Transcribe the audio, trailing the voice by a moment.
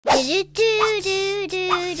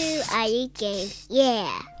I.Eat.Games,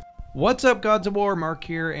 yeah. What's up, Gods of War? Mark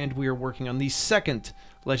here, and we are working on the second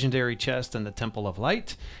legendary chest in the Temple of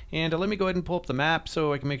Light. And let me go ahead and pull up the map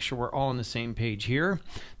so I can make sure we're all on the same page here.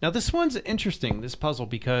 Now this one's interesting, this puzzle,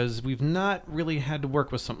 because we've not really had to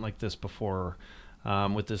work with something like this before,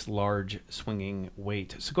 with this large swinging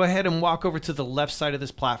weight. So go ahead and walk over to the left side of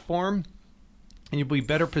this platform, and you'll be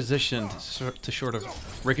better positioned to sort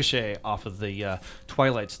of ricochet off of the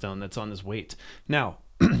twilight stone that's on this weight. Now,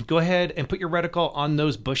 go ahead and put your reticle on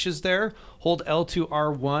those bushes there. Hold L2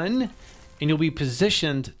 R1, and you'll be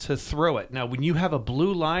positioned to throw it. Now, when you have a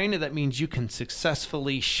blue line, that means you can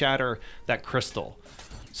successfully shatter that crystal.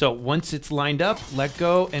 So once it's lined up, let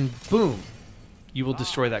go, and boom, you will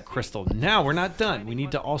destroy that crystal. Now, we're not done. We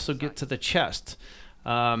need to also get to the chest.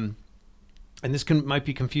 And this might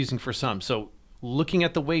be confusing for some. So looking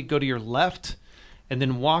at the weight, go to your left, and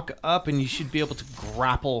then walk up, and you should be able to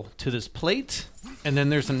grapple to this plate. And then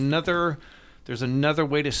there's another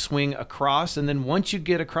way to swing across, and then once you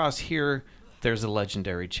get across here, there's a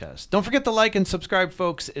legendary chest. Don't forget to like and subscribe,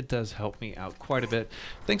 folks. It does help me out quite a bit.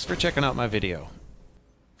 Thanks for checking out my video.